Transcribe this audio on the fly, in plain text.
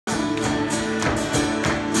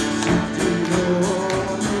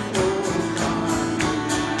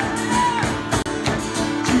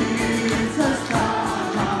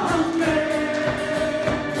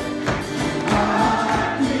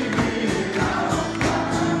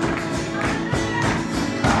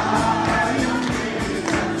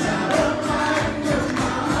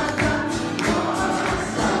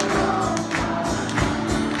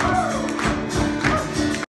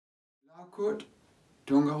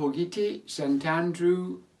Hogiti, St.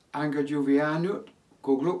 Andrew, Angajuvianut,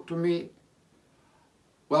 Kugluktuk.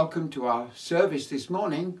 Welcome to our service this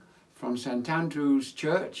morning from St. Andrew's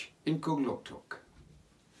Church in Kugluktuk.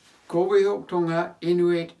 Kugluktunga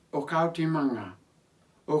Inuit Okautimanga,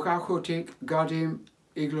 Okakotik Gadim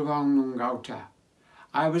Igluvangnungauta.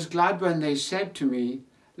 I was glad when they said to me,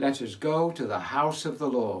 "Let us go to the house of the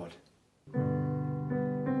Lord."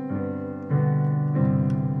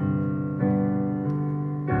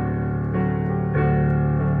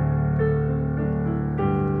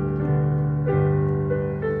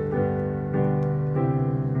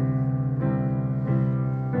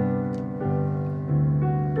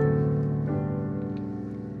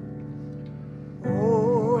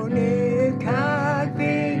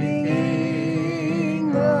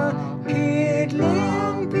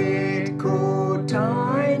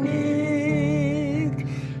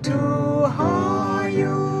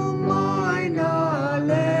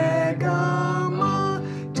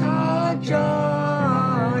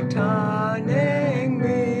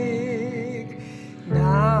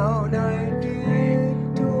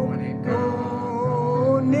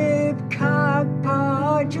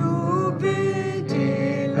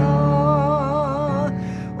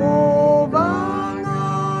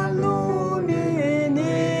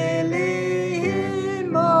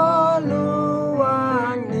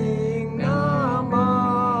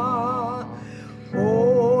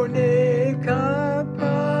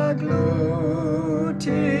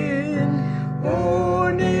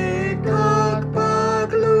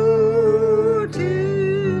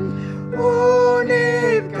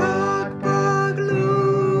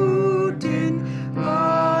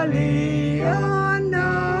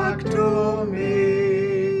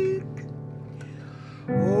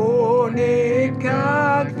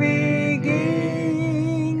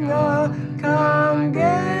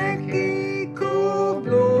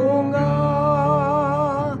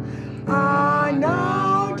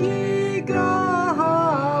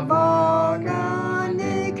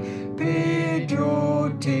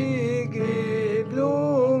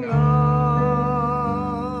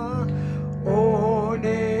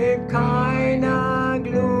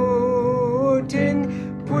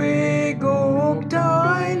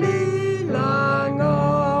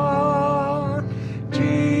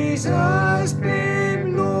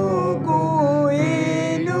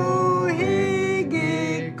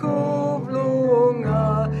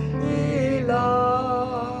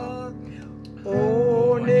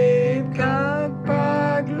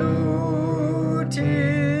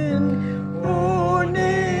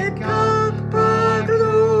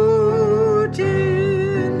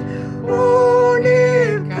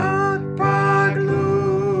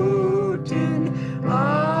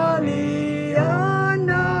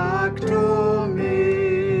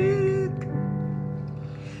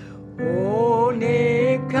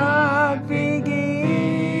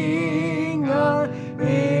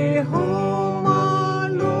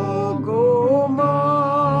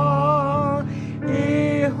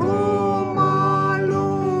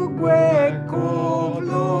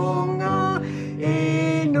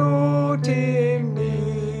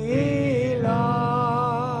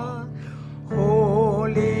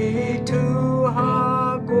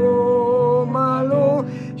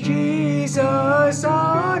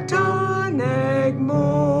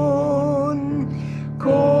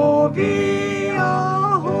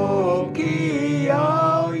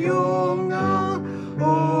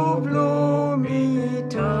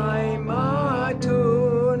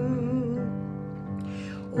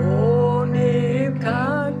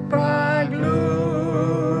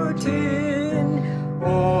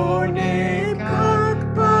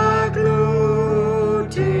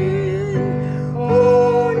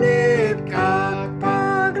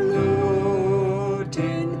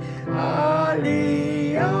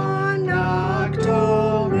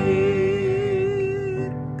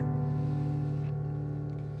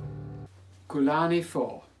 Kulani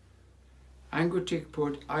 4. Angutik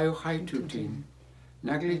put ayuhaitutin,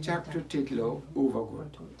 naglitak to titlo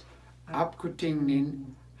overgood. Apkutingnin,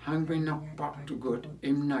 hangwinak back to good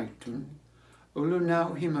im naitun,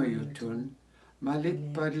 ulunau himayutun,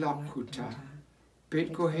 malit badlakhuta,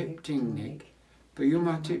 bitko hip tingnik,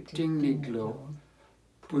 payumatip tingniglo,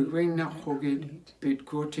 puigwing nakhogid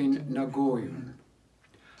bitkotin nagoyun.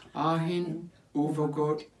 Ahin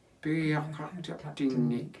overgood, piyakak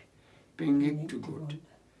tingnik, Pingik to good.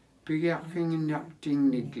 Pigaking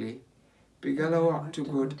napting nigli. Pigalawak to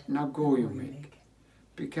good nagoyumik.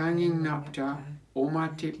 Pikanging napta oma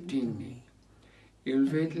tiptingni.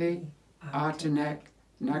 Ilvedli artenek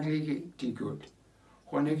nagli good.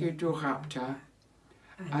 Honeke to rapta.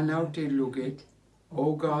 Anaute lugit.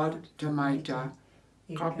 O God, Tamaita,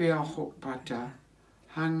 Kapia Hokpata,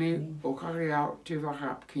 Hangni Okariao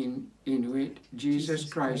Tivarapkin Inuit, Jesus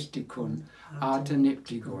Christ Tikun,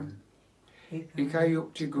 Artaniptigun.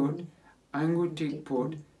 Ikayuktigut,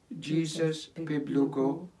 Angutikput, Jesus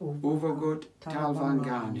Piblugo, Uvagut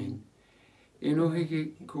Talvanganin.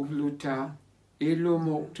 Inuhiki Kuvluta, Ilu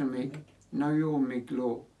Moktamik,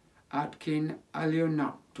 Nayomiglo, Atkin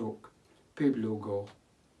Alionaktuk, Piblugo.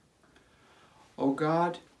 O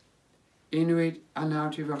God, Inuit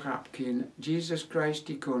Anautivakapkin, Jesus Christ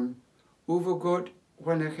Tikun, Uvagut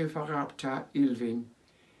Wanakifarapta Ilvin,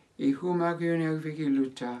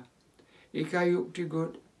 Ihumagunelvikiluta,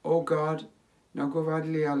 Ikayuktigut, O God,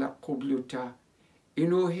 Nagovadliala Kubluta,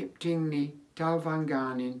 Inuhiptingni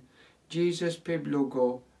Talvanganin, Jesus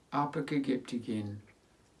Piblugo, Apakagiptigin.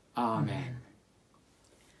 Amen.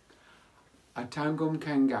 Atangum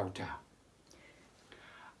Kangauta.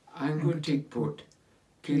 Angutikput,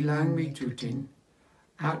 Kilang Mitutin,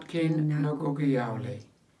 Atkin Nagogiaule,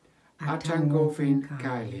 Atangofin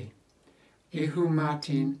Kaili,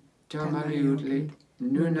 Ihumatin, Tamaliudlit,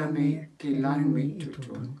 Nunami Kilang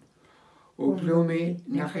Mitutun, Ublumi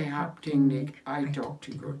Nakehaptingnik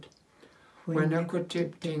Aitoktigut,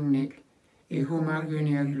 Wenakutiptingnik,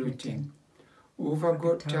 Ihumagunia glutin,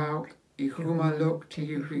 Uvagut Tauk, Ihumaluk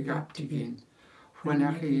Tigigaptigin,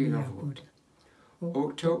 Wenakigavud.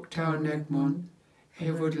 Oktok tau nekmon,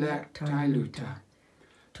 hevudlek tailuta,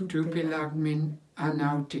 tupilagmin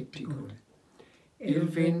anautiktigul,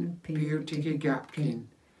 ilvin piutigigapkin,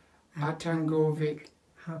 atangovik,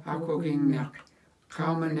 hakogingnak,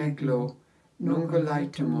 kaumaneglo,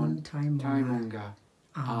 nungalaitamon taimunga.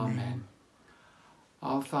 Amen.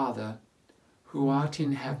 Our Father, who art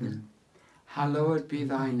in heaven, hallowed be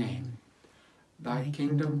thy name. Thy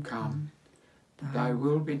kingdom come. Thy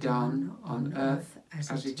will be done on earth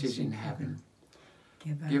as it is in heaven.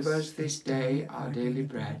 Give us this day our daily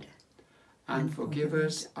bread, and forgive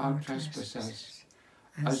us our trespasses,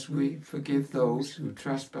 as we forgive those who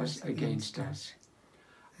trespass against us.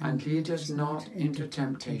 And lead us not into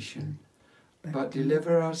temptation, but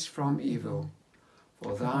deliver us from evil.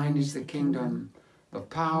 For thine is the kingdom, the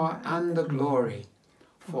power, and the glory,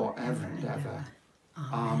 forever and ever.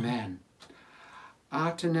 Amen.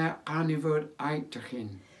 Atene anivod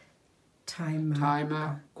aitachin.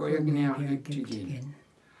 Taima goyagniagiptigin.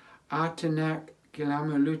 Atene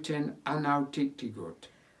kilamaluten anautiktigut.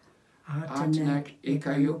 Atene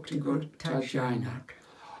ikayuktigut tajainak.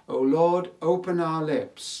 O Lord, open our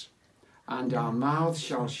lips, and our mouth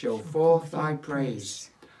shall show forth thy praise.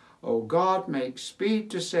 O God, make speed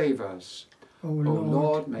to save us. O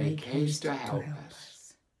Lord, make haste to help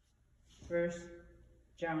us. 1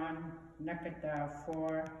 John Nakata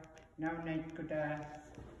 4, now Kuda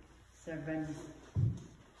 7,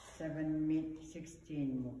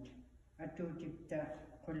 16 mut. Atutipta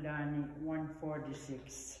Kulani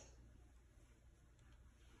 146.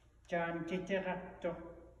 John Titerakto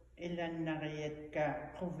ilan nariyat ka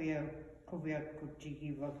kuvyakut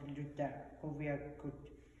tigivagluta kuvyakut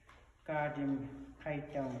kadim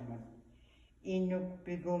kaitauman. Inuk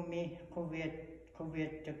bigumi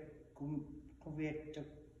kuvyat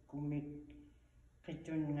kumik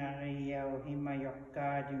kitun ngariyaw himayok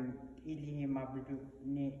kadim ilihimablu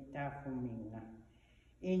ni tafuminga.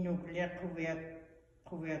 Inuk liya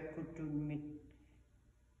kuvyat kutumik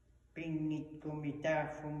pingit kumita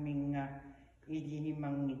fuminga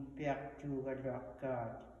ilihimangit piak tugalak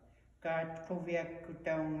kad kuvyat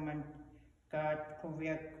kutauman kad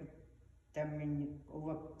kuvyat kutamin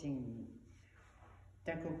uwakting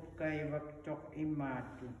takup kay waktok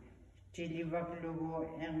imatu.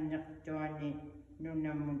 Tilivaglugo ang naktuani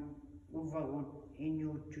nunamut uvagut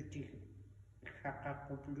inututi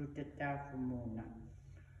kakakupluta tafumuna.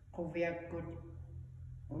 Kuvyakut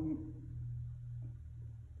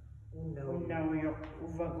unawayok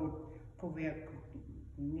uvagut kuvyakut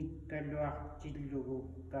nikaluak tilugo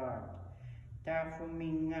kad.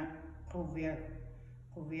 Tafuminga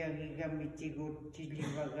kuvyagigamitigud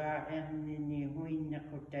tilivaga ang ninihuin na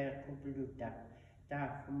kuta kupluta.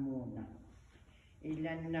 Tafumuna.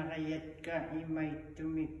 Ilan nakayat ka imay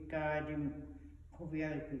tumikadim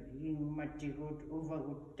kuvyaging matigud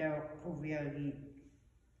uvagut tao kuvyagi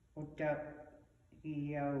utak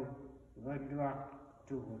iyaw gadwak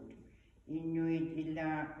tuhod. Inuit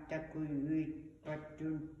ila takuyuit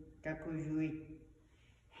patun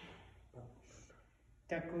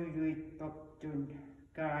takuyuit paktun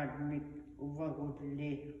kadmik uvagut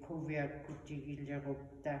le kuvyag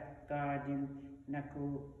kutigilirupta kadim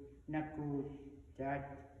naku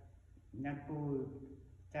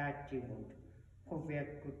tatigod kuvyat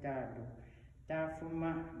kutalo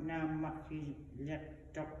Tafuma na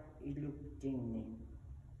makilektok iluktingni.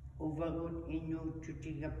 Uvagut inu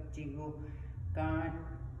chutigaptigo ka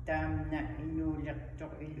tam na inu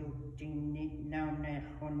lektok iluktingni nauna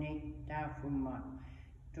khone tafuma.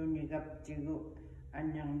 Tunigaptigo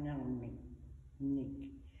anyang nik.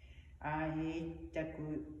 Ahi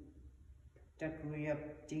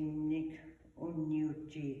takuyaptingnik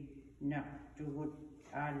unyuti nak tugut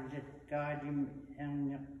alat kadim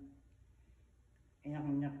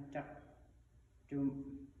yang naktak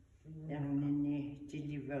yang nini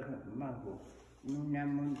tilivar mago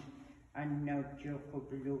nunamun annaw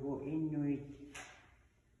tiyokuplugo inuit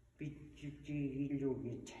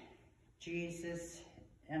pitjutigilugit. Jesus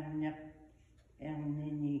yang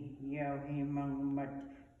nini yawhimang mat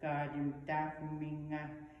kadim tafuminga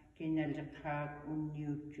kinalakhak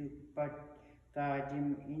unyutupat kadim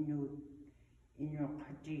inu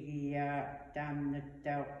khatigiya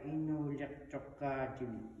tamnattaw inu lektok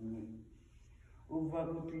kadim ni.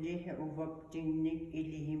 Uvagutlih uvaptingnik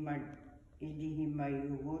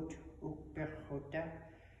ilihimayugut ukperkhota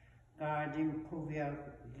kadim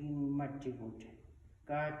kuvyaging matigut.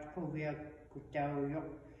 Kad kuvyagutawyok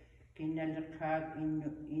kinalakhak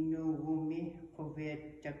inugumi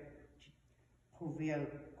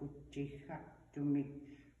kuvyagutiha tumik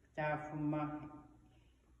tafuma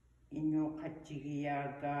inu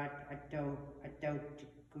khatigiyagat ataw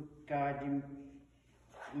tikut kadim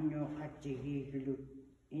inu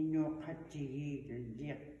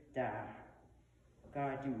khatigiliqta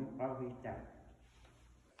kadim uqawita.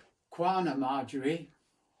 Kwana Marjorie,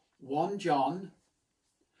 1 John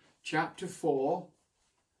chapter 4,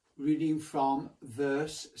 reading from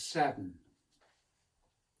verse 7.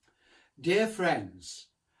 Dear friends,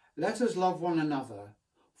 let us love one another,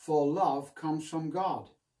 for love comes from God.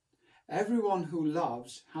 Everyone who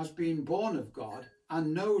loves has been born of God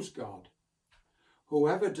and knows God.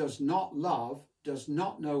 Whoever does not love does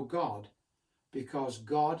not know God, because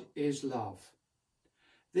God is love.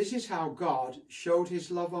 This is how God showed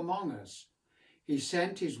his love among us. He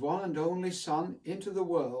sent his one and only Son into the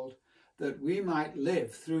world that we might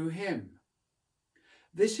live through him.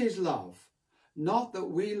 This is love, not that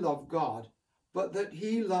we love God, but that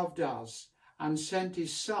he loved us and sent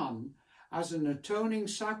his Son as an atoning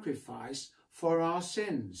sacrifice for our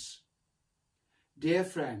sins. Dear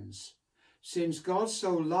friends, since God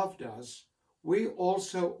so loved us, we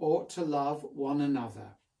also ought to love one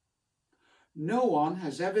another. No one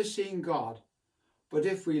has ever seen God, but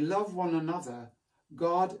if we love one another,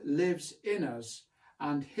 God lives in us,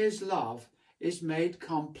 and his love is made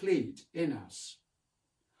complete in us.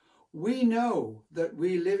 We know that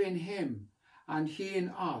we live in him, and he in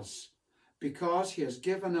us, because he has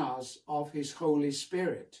given us of his Holy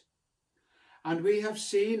Spirit. And we have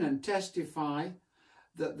seen and testify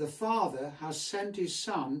that the Father has sent his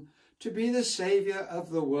Son to be the Saviour of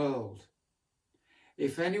the world.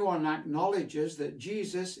 If anyone acknowledges that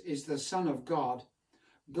Jesus is the Son of God,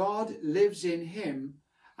 God lives in him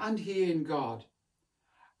and he in God.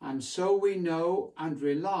 And so we know and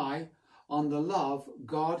rely on the love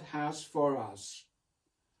God has for us.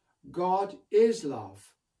 God is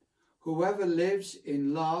love. Whoever lives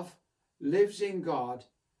in love lives in God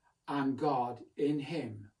and God in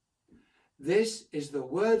him. This is the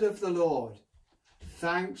word of the Lord.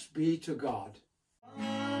 Thanks be to God.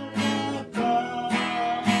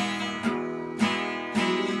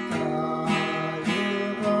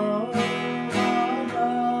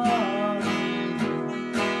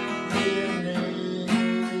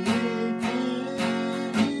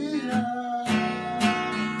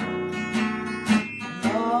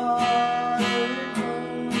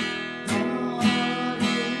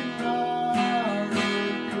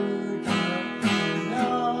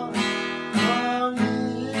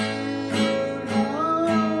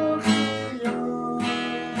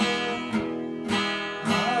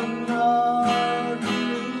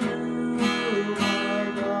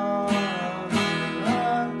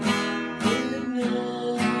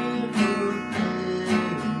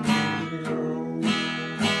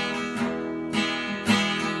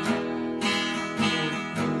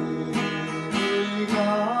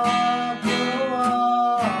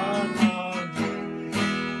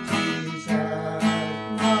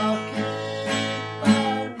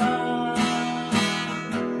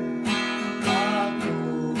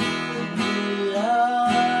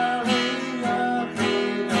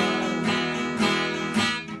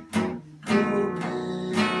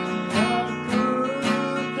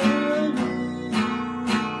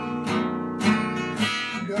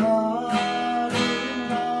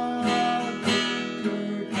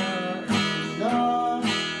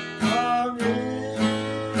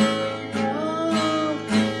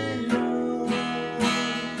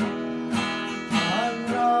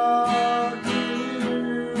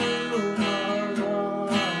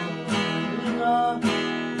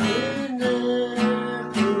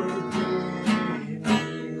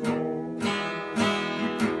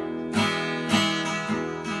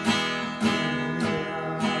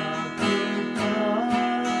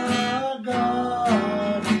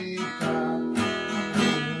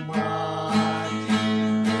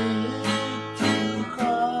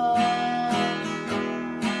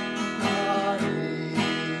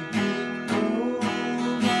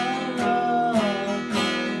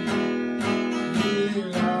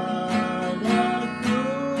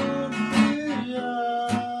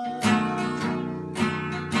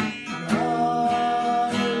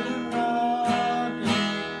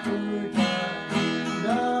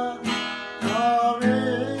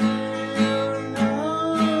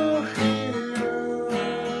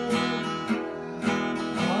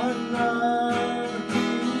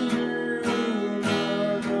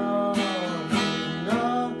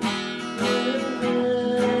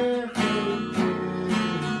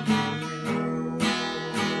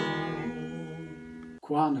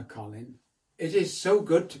 Anna Colin. It is so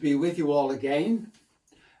good to be with you all again.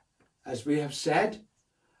 As we have said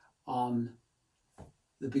on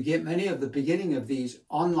the beginning of these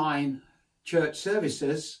online church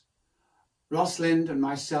services, Rosalind and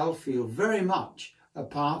myself feel very much a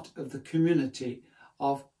part of the community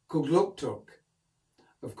of Kugluktuk.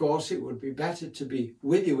 Of course, it would be better to be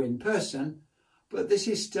with you in person, but this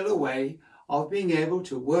is still a way of being able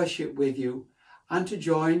to worship with you and to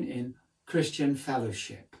join in Christian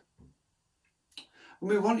fellowship. And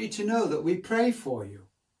we want you to know that we pray for you,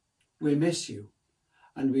 we miss you,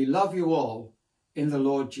 and we love you all in the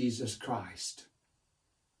Lord Jesus Christ.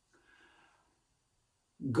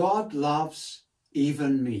 God loves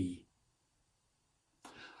even me.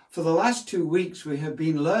 For the last 2 weeks we have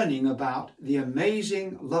been learning about the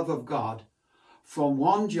amazing love of God from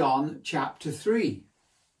 1 John chapter 3.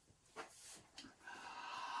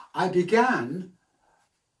 I began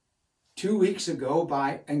 2 weeks ago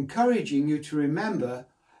by encouraging you to remember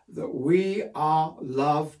that we are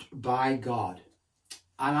loved by God.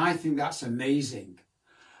 And I think that's amazing,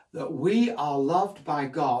 that we are loved by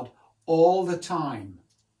God all the time.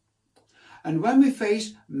 And when we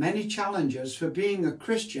face many challenges for being a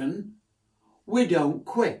Christian, we don't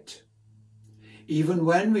quit. Even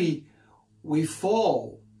when we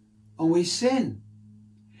fall and we sin,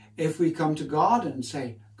 if we come to God and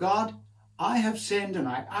say, God, I have sinned and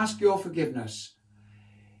I ask your forgiveness,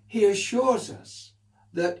 he assures us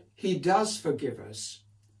that he does forgive us.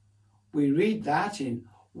 We read that in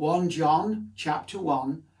 1 John chapter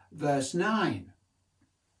 1 verse 9.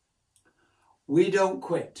 We don't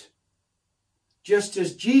quit. Just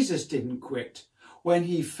as Jesus didn't quit when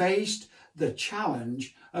he faced the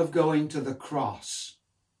challenge of going to the cross.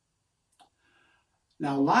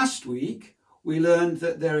 Now, last week, we learned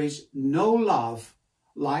that there is no love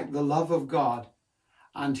like the love of God,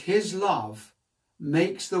 and his love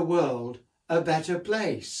makes the world a better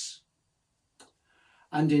place.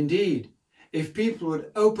 And indeed, if people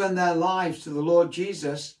would open their lives to the Lord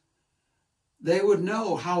Jesus, they would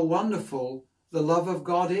know how wonderful the love of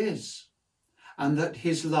God is, and that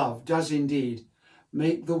his love does indeed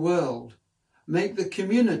make the world, make the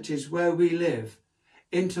communities where we live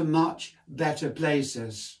into much better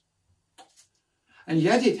places. And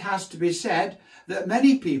yet it has to be said that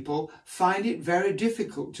many people find it very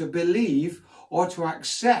difficult to believe or to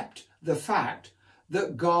accept the fact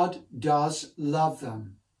that God does love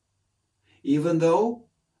them. Even though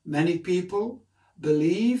many people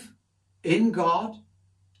believe in God,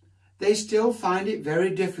 they still find it very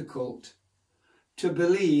difficult to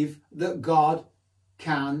believe that God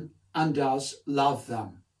can and does love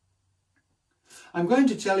them. I'm going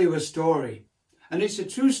to tell you a story, and it's a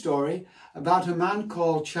true story about a man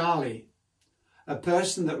called Charlie, a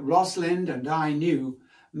person that Rosalind and I knew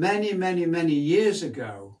many, many, many years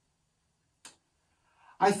ago.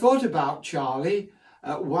 I thought about Charlie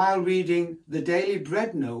while reading the Daily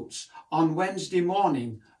Bread notes on Wednesday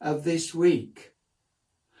morning of this week.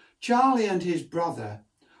 Charlie and his brother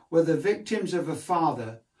were the victims of a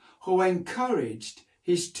father who encouraged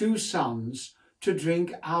his 2 sons to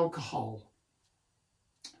drink alcohol.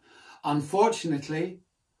 Unfortunately,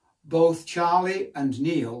 both Charlie and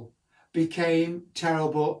Neil became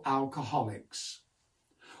terrible alcoholics,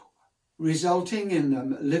 resulting in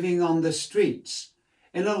them living on the streets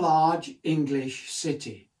in a large English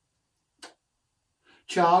city.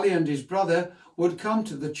 Charlie and his brother would come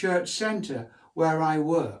to the church centre where I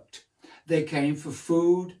worked. They came for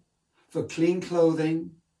food, for clean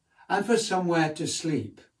clothing, and for somewhere to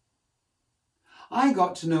sleep. I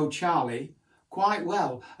got to know Charlie quite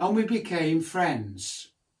well, and we became friends.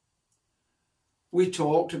 We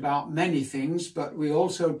talked about many things, but we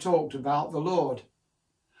also talked about the Lord.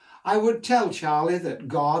 I would tell Charlie that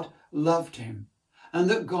God loved him, and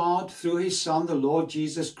that God, through his Son, the Lord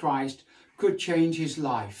Jesus Christ, could change his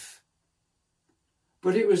life.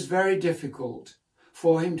 But it was very difficult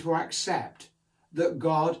for him to accept that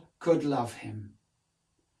God could love him,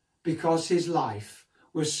 because his life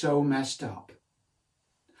was so messed up.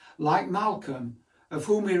 Like Malcolm, of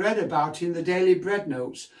whom we read about in the Daily Bread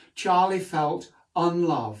notes, Charlie felt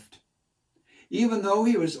unloved, even though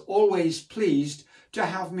he was always pleased to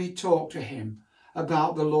have me talk to him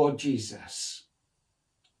about the Lord Jesus.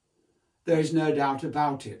 There is no doubt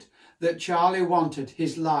about it that Charlie wanted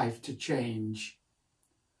his life to change.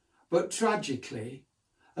 But tragically,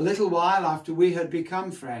 a little while after we had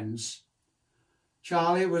become friends,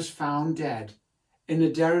 Charlie was found dead in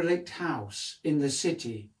a derelict house in the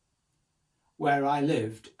city where I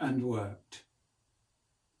lived and worked.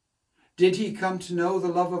 Did he come to know the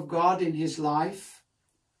love of God in his life?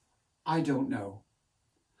 I don't know.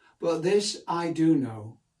 But this I do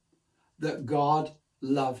know, that God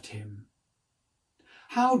loved him.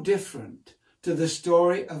 How different to the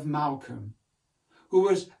story of Malcolm, who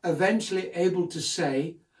was eventually able to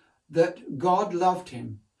say that God loved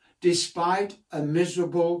him despite a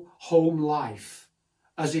miserable home life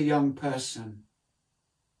as a young person.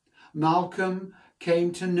 Malcolm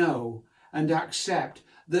came to know and accept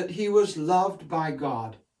that he was loved by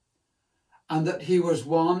God and that he was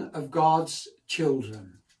one of God's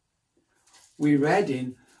children. We read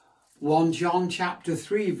in 1 John chapter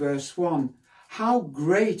 3 verse 1, "How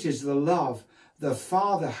great is the love the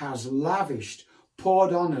Father has lavished,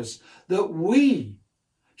 poured on us, that we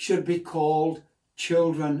should be called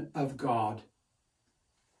children of God."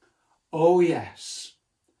 Oh yes,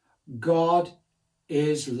 God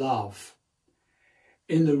is love.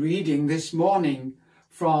 In the reading this morning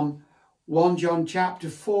from 1 John chapter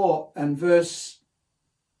 4 and verse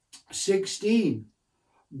 16,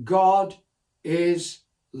 God is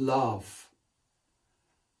love.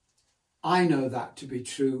 I know that to be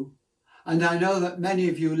true, and I know that many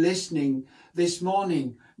of you listening this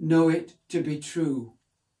morning know it to be true.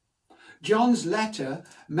 John's letter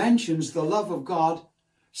mentions the love of God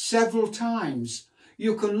several times.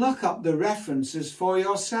 You can look up the references for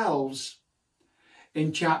yourselves.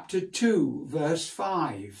 In chapter 2, verse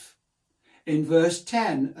 5, in verse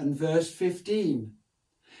 10 and verse 15,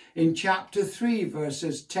 in chapter 3,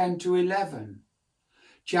 verses 10 to 11,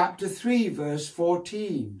 chapter 3, verse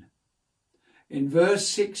 14, in verse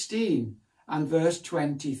 16 and verse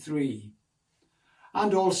 23,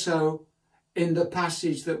 and also in the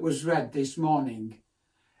passage that was read this morning,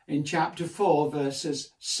 in chapter 4,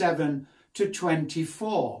 verses 7 to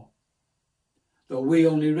 24, though we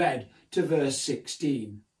only read to verse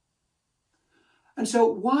 16. And so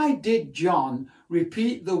why did John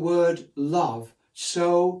repeat the word love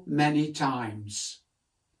so many times?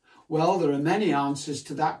 Well, there are many answers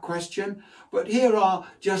to that question, but here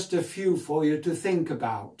are just a few for you to think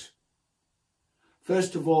about.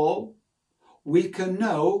 First of all, we can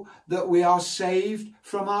know that we are saved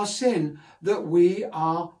from our sin, that we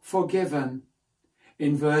are forgiven.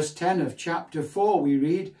 In verse 10 of chapter 4 we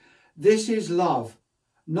read, "This is love,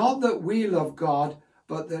 not that we love God,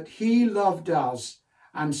 but that he loved us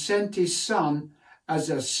and sent his Son as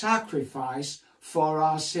a sacrifice for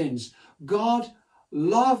our sins." God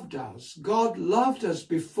loved us. God loved us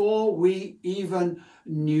before we even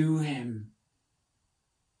knew him.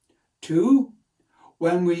 2,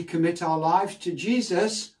 when we commit our lives to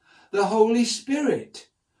Jesus, the Holy Spirit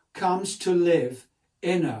comes to live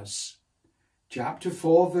in us. Chapter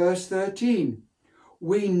 4, verse 13.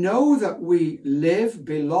 "We know that we live,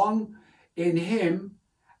 belong in him,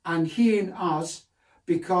 and he in us,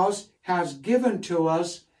 because he has given to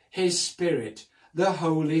us his Spirit," the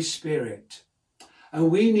Holy Spirit. And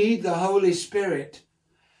we need the Holy Spirit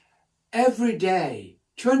every day,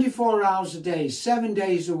 24 hours a day, 7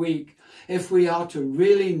 days a week, if we are to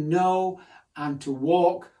really know and to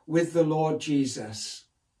walk with the Lord Jesus.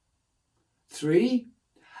 3,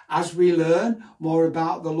 as we learn more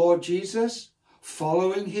about the Lord Jesus,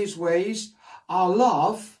 following his ways, our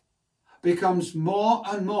love becomes more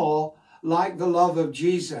and more like the love of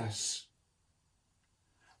Jesus.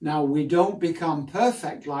 Now, we don't become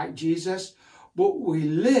perfect like Jesus, but we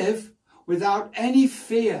live without any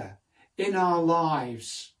fear in our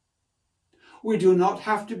lives. We do not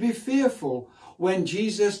have to be fearful when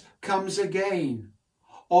Jesus comes again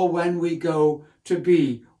or when we go to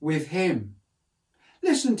be with him.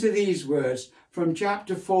 Listen to these words from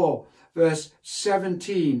chapter 4, verse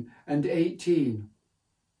 17 and 18.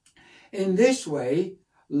 "In this way,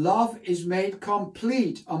 love is made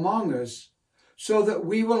complete among us, so that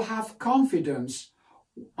we will have confidence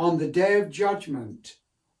on the day of judgment,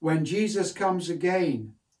 when Jesus comes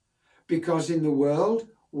again, because in the world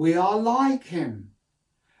we are like him.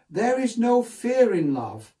 There is no fear in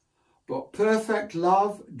love, but perfect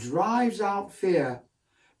love drives out fear,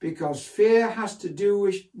 because fear has to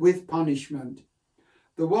do with punishment.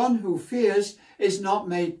 The one who fears is not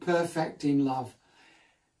made perfect in love."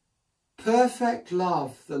 Perfect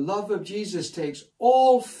love, the love of Jesus, takes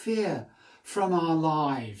all fear from our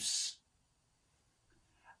lives.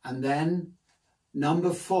 And then,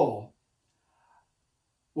 number 4,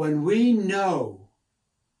 when we know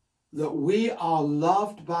that we are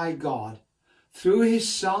loved by God through his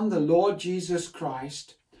Son, the Lord Jesus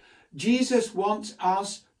Christ, Jesus wants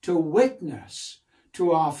us to witness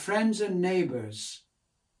to our friends and neighbours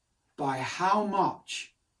by how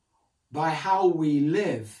we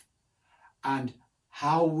live and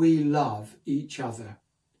how we love each other.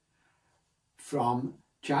 From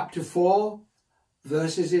chapter 4,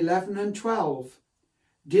 verses 11 and 12.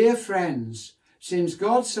 "Dear friends, Since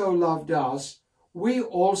God so loved us, we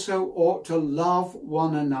also ought to love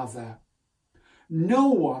one another. No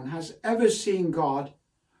one has ever seen God,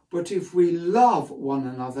 but if we love one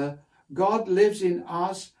another, God lives in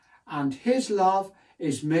us and his love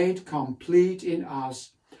is made complete in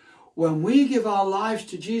us. When we give our lives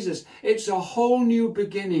to Jesus, it's a whole new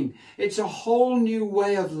beginning. It's a whole new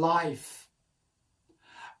way of life.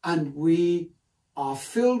 And we are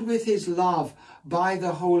filled with his love by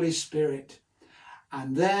the Holy Spirit.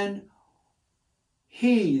 And then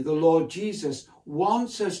he, the Lord Jesus,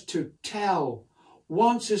 wants us to tell,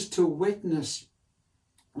 wants us to witness,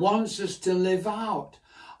 wants us to live out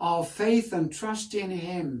our faith and trust in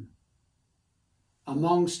him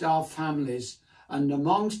amongst our families and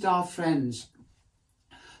amongst our friends,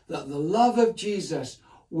 that the love of Jesus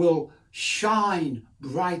will shine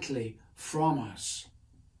brightly from us.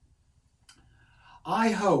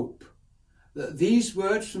 I hope that these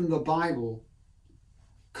words from the Bible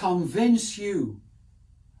convince you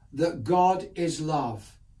that God is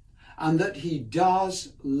love and that he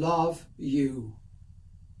does love you.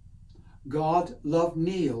 God loved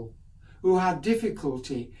Neil, who had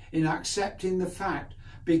difficulty in accepting the fact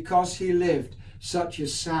because he lived such a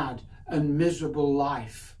sad and miserable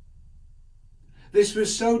life. This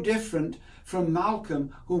was so different from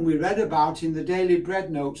Malcolm, whom we read about in the Daily Bread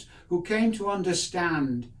notes, who came to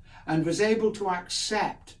understand and was able to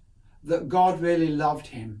accept that God really loved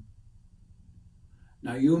him.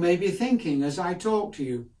 Now you may be thinking as I talk to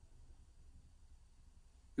you,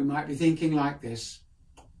 you might be thinking like this: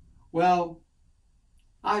 well,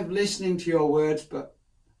 I'm listening to your words, but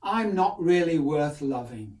I'm not really worth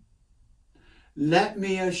loving. Let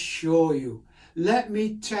me assure you, let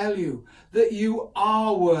me tell you that you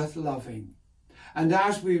are worth loving. And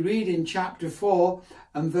as we read in chapter 4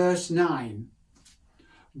 and verse 9,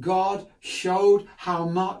 God showed how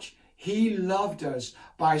much he loved us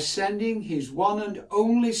by sending his one and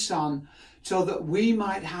only Son so that we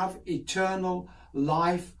might have eternal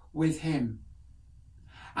life with him.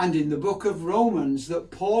 And in the book of Romans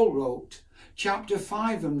that Paul wrote, chapter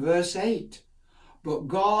 5 and verse 8, but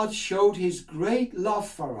God showed his great love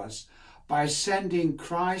for us by sending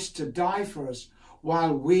Christ to die for us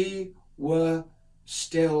while we were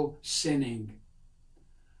still sinning.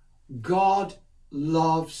 God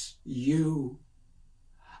loves you.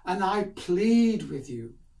 And I plead with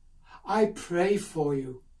you, I pray for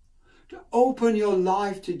you to open your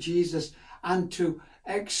life to Jesus and to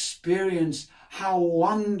experience how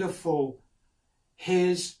wonderful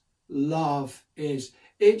his love is.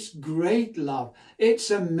 It's great love.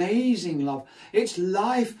 It's amazing love. It's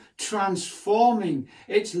life transforming.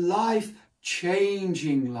 It's life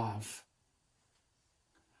changing love.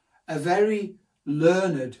 A very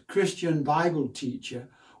learned Christian Bible teacher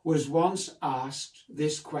was once asked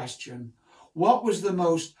this question: what was the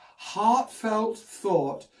most heartfelt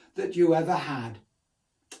thought that you ever had?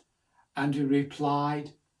 And he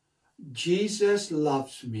replied, Jesus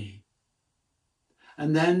loves me.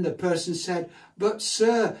 And then the person said, but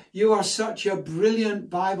sir, you are such a brilliant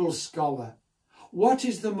Bible scholar. What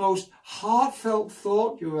is the most heartfelt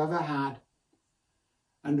thought you ever had?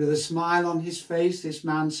 And with a smile on his face, this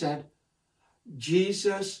man said,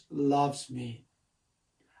 Jesus loves me.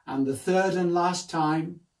 And the third and last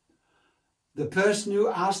time, the person who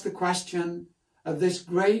asked the question of this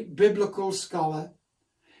great biblical scholar,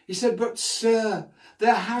 he said, but sir,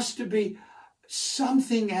 there has to be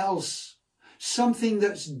something else, something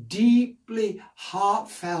that's deeply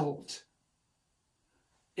heartfelt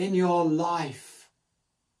in your life.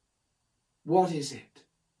 What is it?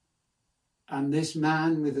 And this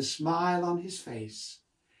man, with a smile on his face,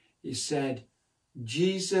 he said,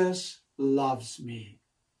 Jesus loves me.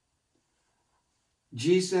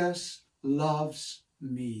 Jesus loves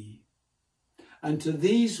me. And to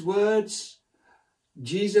these words,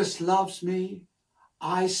 Jesus loves me,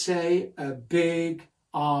 I say a big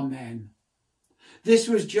amen. This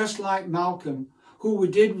was just like Malcolm, who we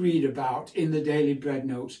did read about in the Daily Bread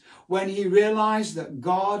notes, when he realized that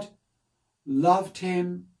God loved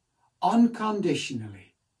him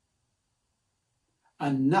unconditionally.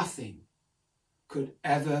 And nothing could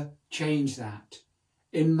ever change that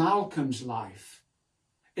in Malcolm's life,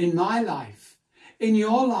 in my life, in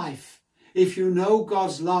your life, if you know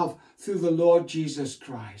God's love through the Lord Jesus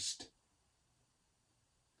Christ.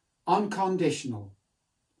 Unconditional.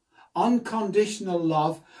 Unconditional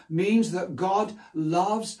love means that God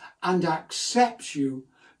loves and accepts you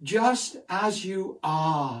just as you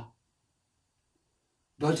are.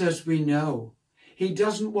 But as we know, he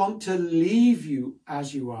doesn't want to leave you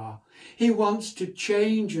as you are. He wants to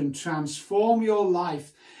change and transform your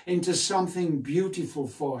life into something beautiful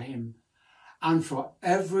for him. and for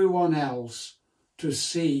everyone else to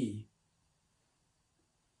see.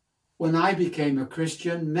 When I became a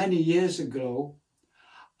Christian many years ago,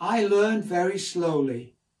 I learned very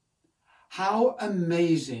slowly how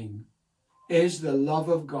amazing is the love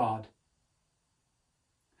of God.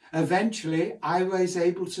 Eventually, I was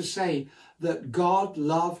able to say that God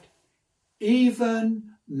loved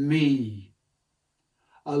even me.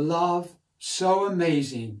 A love so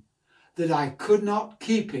amazing that I could not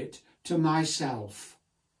keep it to myself.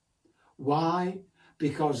 Why?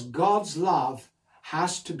 Because God's love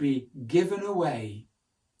has to be given away.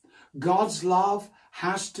 God's love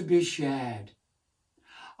has to be shared.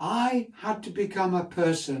 I had to become a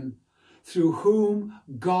person through whom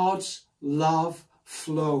God's love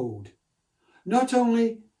flowed, not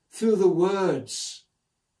only through the words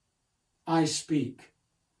I speak,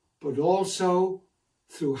 but also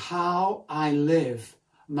through how I live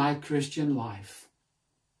my Christian life.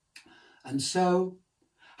 And so,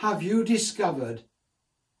 have you discovered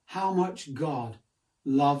how much God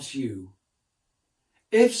loves you?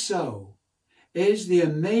 If so, is the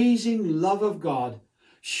amazing love of God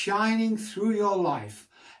shining through your life,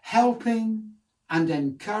 helping and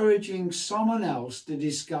encouraging someone else to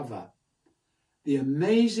discover the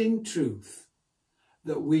amazing truth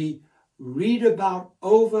that we read about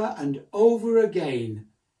over and over again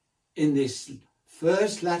in this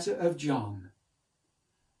first letter of John,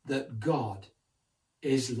 that God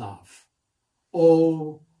is love.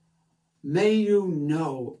 Oh, may you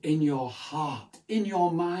know in your heart, in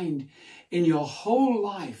your mind, in your whole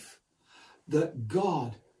life, that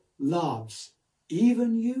God loves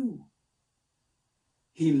even you.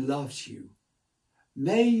 He loves you.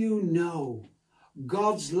 May you know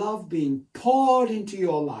God's love being poured into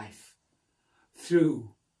your life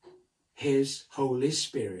through His Holy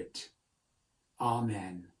Spirit.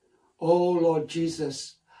 Amen. Oh Lord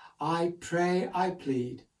Jesus, I pray, I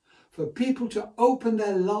plead for people to open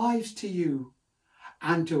their lives to you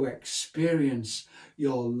and to experience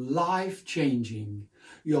your life-changing,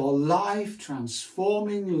 your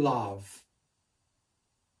life-transforming love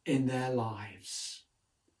in their lives.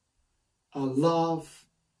 A love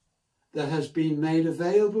that has been made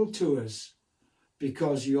available to us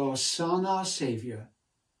because your Son, our Saviour,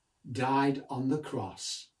 died on the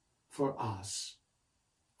cross for us.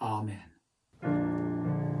 Amen.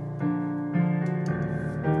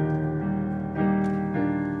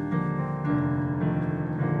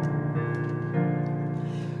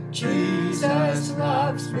 Jesus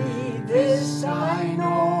loves me, this I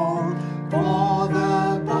know, for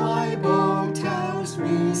the Bible tells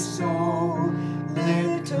me so.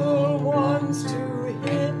 Little ones to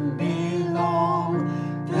Him belong,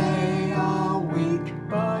 they are weak,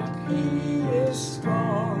 but He is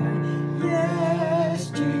strong. Yes,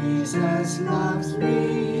 Jesus loves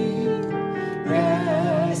me.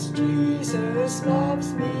 Yes, Jesus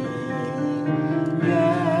loves me.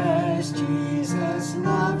 Yes, Jesus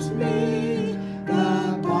loves me.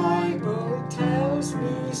 The Bible tells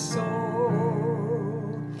me so.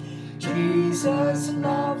 Jesus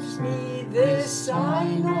loves me, this I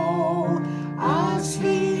know, as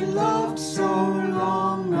He loved so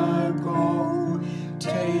long ago,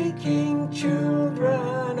 taking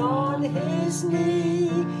children on His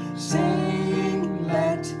knee, saying,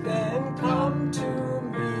 let them come to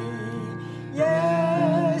me.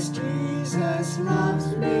 Yes, Jesus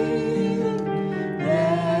loves me.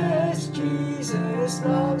 Yes, Jesus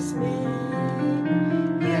loves me.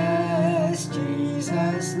 Yes,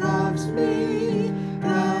 Jesus loves me.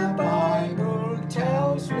 The Bible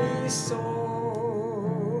tells me so.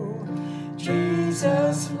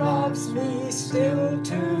 Jesus loves me still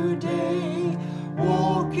today,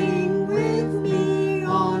 walking with me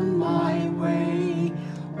on my way,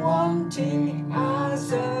 wanting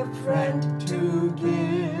as a friend to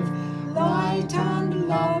give light and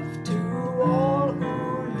love to all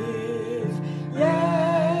who live.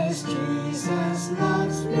 Yes, Jesus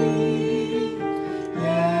loves me.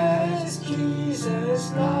 Yes,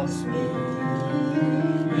 Jesus loves me.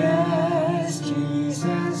 Yes,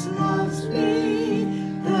 Jesus loves me.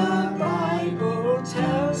 The Bible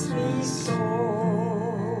tells me so.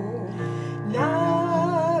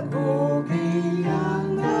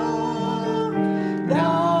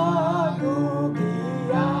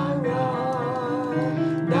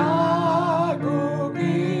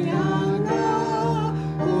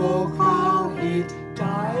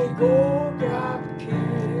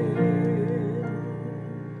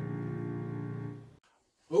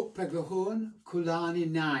 Pegahon Kulani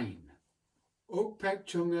 9. Peg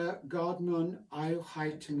Tunga Godmun Ayu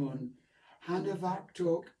Haitamun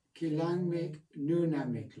Hanavaktok Kilangmik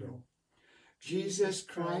Nunamiklo. Jesus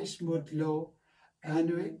Christ mudlo,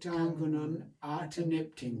 anuik tangunun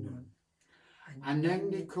ataniptingun.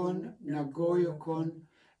 Anengnikun nagoyokun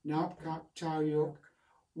napkak tauyok,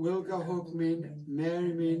 wilga hugmin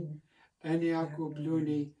merimin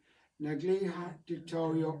eniakubluni, naglihat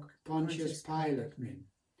diktauyok Pontius Pilate min.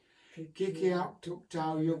 Kikiak tuk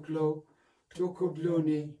tauyoklo,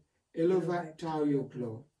 tukubluni, iluvat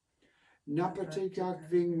tauyoklo. Napatikak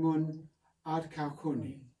vingmun ad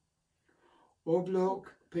kakuni. Oblok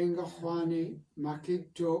pingahwani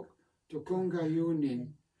makiktok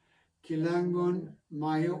tukungayunin. Kilangun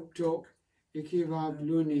mayuktok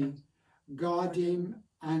ikivabluni. Gadim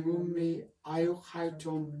angummi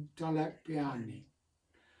ayukhaitum talakpiani.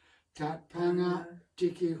 Tatpanga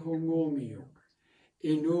tiki hongomiyuk.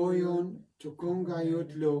 Inoyon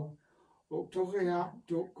tukungayutlo oktoreak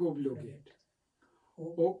tukublugit.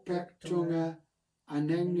 Okpektunga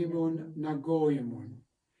anengnimun nagoyemun.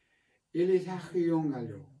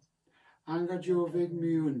 Ilithachiyungalo. Angajovig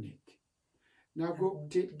miunik.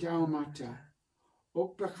 Naguktit daumata.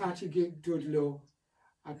 Okpekatigik tudlo.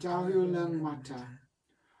 Atahyolang mata.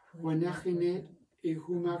 Wanachinit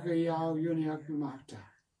ihumagayaw yuniak mata.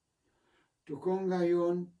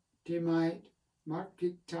 Tukungayon timait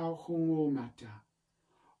makiktaw hungo mata.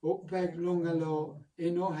 Okpeg lungalo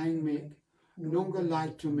inohangmik. Nunga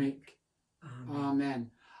laitumik.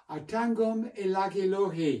 Amen. Atangum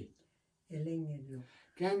ilagilohi.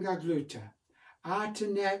 Kengagluta.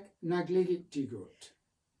 Atanek nagligitigut.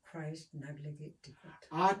 Christ nagligitigut.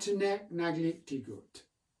 Atanek nagligitigut.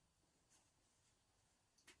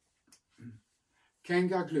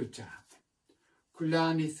 Kengagluta.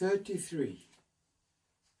 Kulani 33.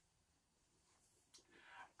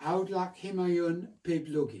 Audlak himayun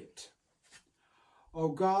piblugit. O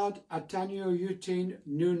God, atanyo yutin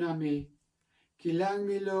nunami,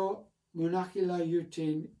 kilangmilo munakila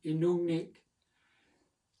yutin inungnik,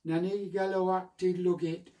 nanigalawak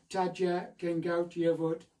tidlugit, taja kengaut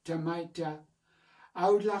yevut tamaita,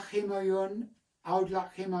 audlak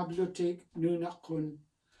himablutik nunakun,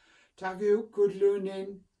 tagyuk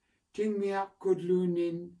kudlunin, tingmiak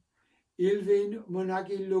kudlunin, ilvin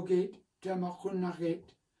munagilugit tamakunakit,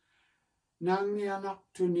 nangyanak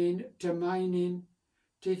tunin tamainin,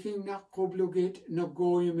 Tiking na koblugit na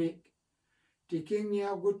goyimik. Tiking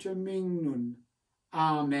niya gutamingnun.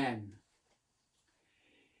 Amen.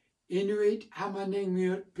 Inuit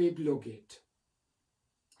hamaningyut piblugit.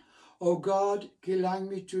 O God, kilang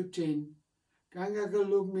mi tutin.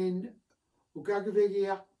 Kangagalugmin.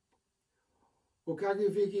 Ukagivigiak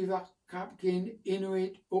kapkin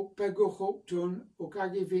inuit. Ukpeguhoktun.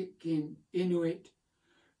 Ukagivikin inuit.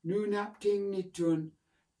 Nunapting nitun.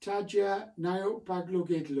 Taja nayok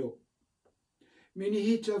paglugitlo.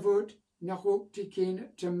 Minihitavut nakuk tikin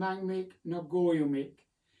tamangmik nagoyumik.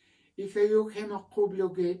 Ikayuk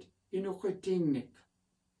hemakublugit inukatingnik.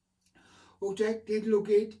 Utek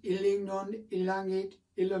tidlugit ilingnon ilangit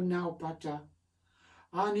ilamnaupata.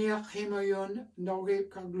 Aniak hemayon nogip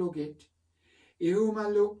kaglugit.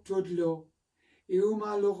 Ihumaluk tudlo.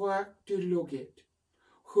 Ihumaluak tudlugit.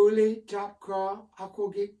 Huli tapka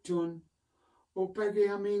akogiktun.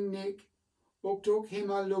 Okpagiamingnik, oktok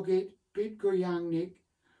himalugit, pitgoyangnik,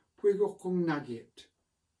 puigokungnagit.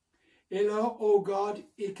 Elo, O God,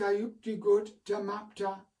 ikayuktigut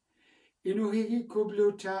tamapta, inuhigi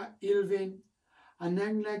kubluta ilvin,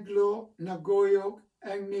 anengleglo nagoyok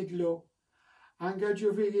engnidlo,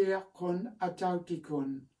 angajuvigiakon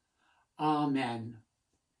atautikon. Amen.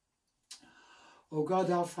 O God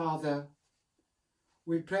our Father,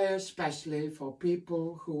 we pray especially for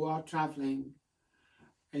people who are traveling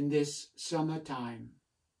in this summertime.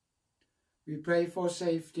 We pray for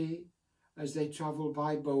safety as they travel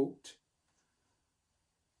by boat,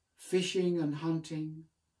 fishing and hunting,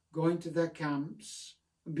 going to their camps,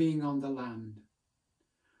 being on the land.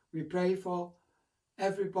 We pray for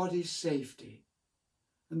everybody's safety,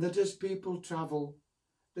 and that as people travel,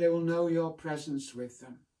 they will know your presence with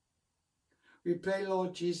them. We pray,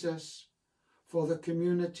 Lord Jesus, for the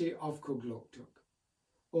community of Kugluktuk.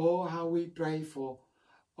 Oh, how we pray for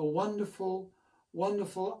a wonderful,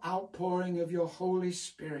 wonderful outpouring of your Holy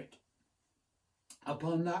Spirit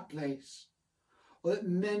upon that place, that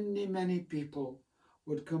many, many people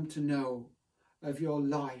would come to know of your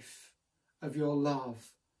life, of your love,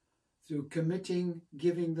 through committing,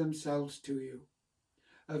 giving themselves to you,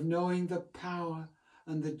 of knowing the power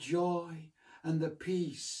and the joy and the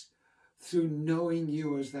peace through knowing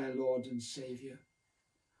you as their Lord and Saviour.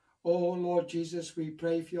 Oh, Lord Jesus, we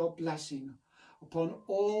pray for your blessing upon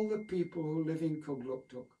all the people who live in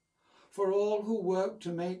Kugluktuk, for all who work to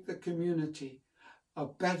make the community a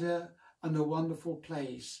better and a wonderful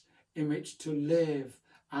place in which to live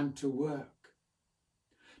and to work.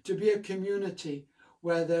 To be a community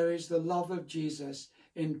where there is the love of Jesus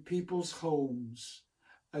in people's homes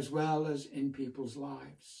as well as in people's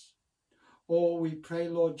lives. Oh, we pray,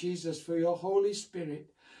 Lord Jesus, for your Holy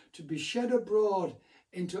Spirit to be shed abroad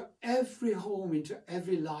into every home, into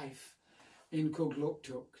every life in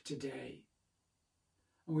Kugluktuk today.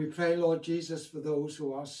 And we pray, Lord Jesus, for those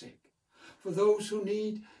who are sick, for those who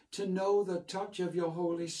need to know the touch of your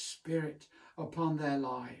Holy Spirit upon their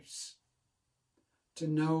lives, to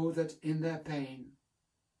know that in their pain,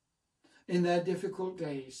 in their difficult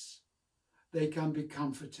days, they can be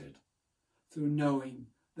comforted through knowing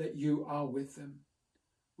that you are with them.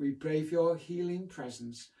 We pray for your healing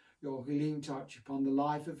presence, your healing touch upon the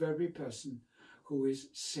life of every person who is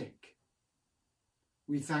sick.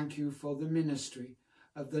 We thank you for the ministry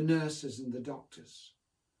of the nurses and the doctors.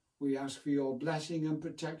 We ask for your blessing and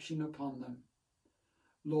protection upon them.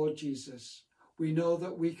 Lord Jesus, we know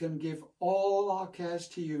that we can give all our cares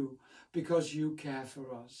to you because you care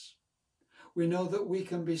for us. We know that we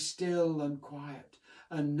can be still and quiet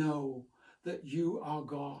and know that you are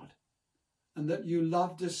God and that you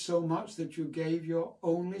loved us so much that you gave your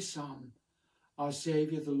only Son, our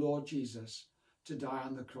Saviour, the Lord Jesus, to die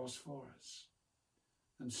on the cross for us.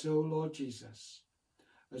 And so, Lord Jesus,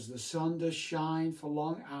 as the sun does shine for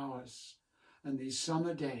long hours and these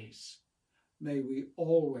summer days, may we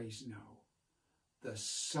always know the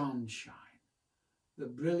sunshine, the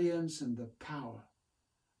brilliance and the power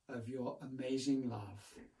of your amazing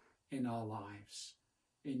love in our lives.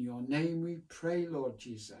 In your name we pray, Lord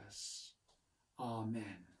Jesus.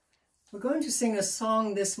 Amen. We're going to sing a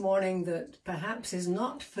song this morning that perhaps is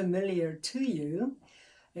not familiar to you.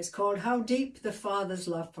 It's called How Deep the Father's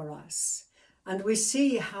Love for Us. And we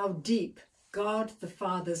see how deep God the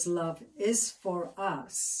Father's love is for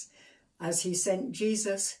us as he sent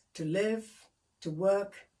Jesus to live, to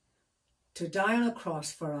work, to die on a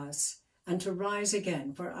cross for us, and to rise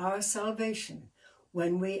again for our salvation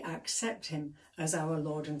when we accept him as our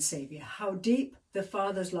Lord and Saviour. How deep the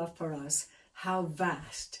Father's love for us, how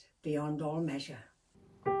vast beyond all measure.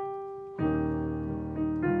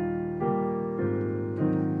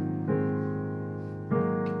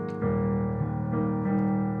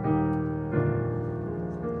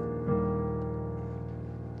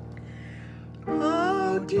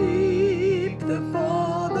 How deep the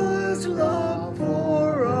Father's love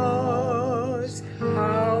for us,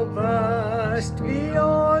 how vast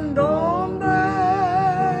beyond all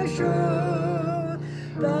measure,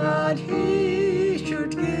 that he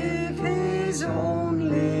should give his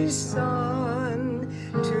only Son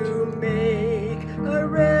to make a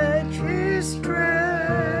wretch his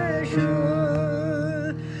treasure.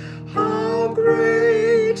 How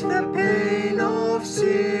great the pain of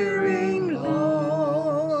searing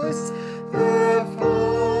loss, the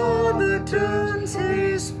Father turns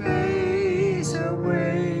his face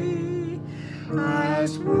away,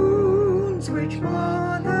 as wounds which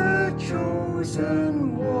mar the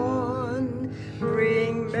chosen one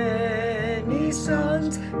bring many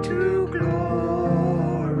sons to glory.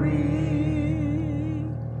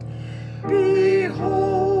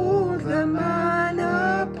 Behold the man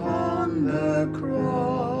upon the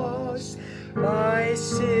cross, my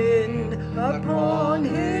sin upon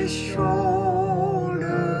his shoulders.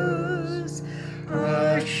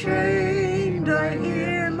 Ashamed I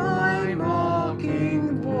hear my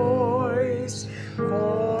mocking voice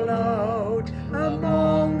call out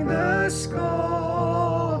among the scoffers.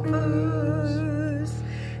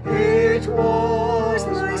 It was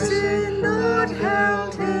my sin that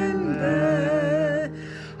held him there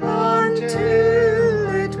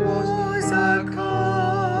until it was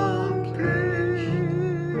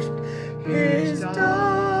accomplished. His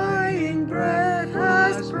dying breath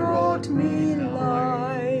has brought me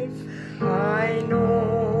life. I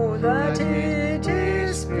know that it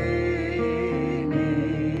is finished.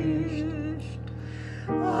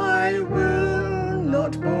 I will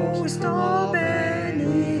not boast of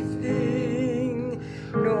anything,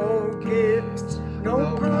 no gifts,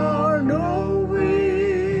 no power, no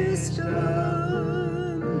wisdom,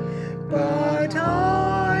 but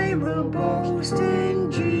I will boast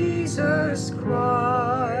in Jesus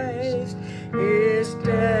Christ, his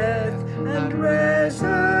death and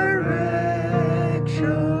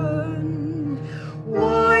resurrection.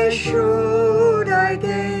 Why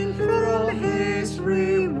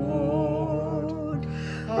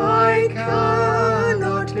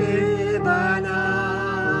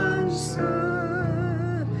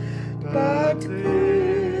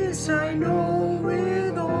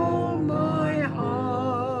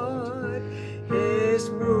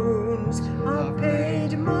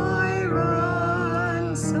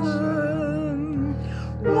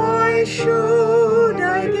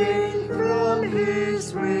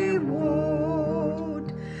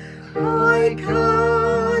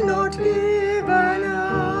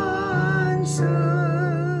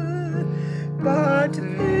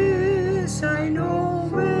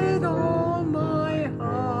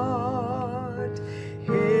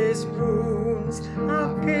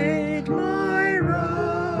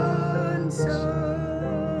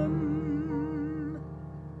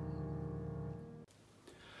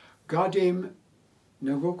Gadim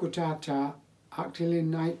nagokutata actilin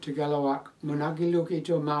night to galawak munagiluk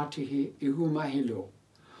ito matihi ihumahilo.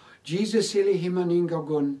 Jesus ili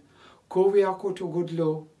himaningagun koviako to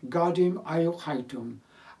gudlo gadim ayok haitum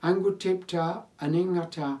angutipta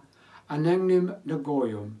aningata anengnim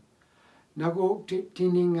nagoyum nago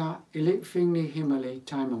tininga ilikfingni himali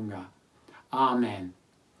taimunga. Amen.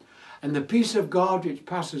 And the peace of God which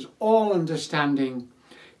passes all understanding,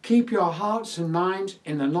 keep your hearts and minds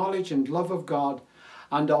in the knowledge and love of God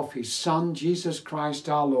and of his Son, Jesus Christ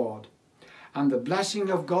our Lord. And the blessing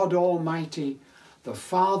of God Almighty, the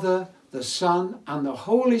Father, the Son, and the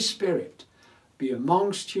Holy Spirit be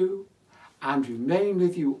amongst you and remain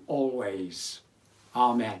with you always.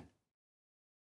 Amen.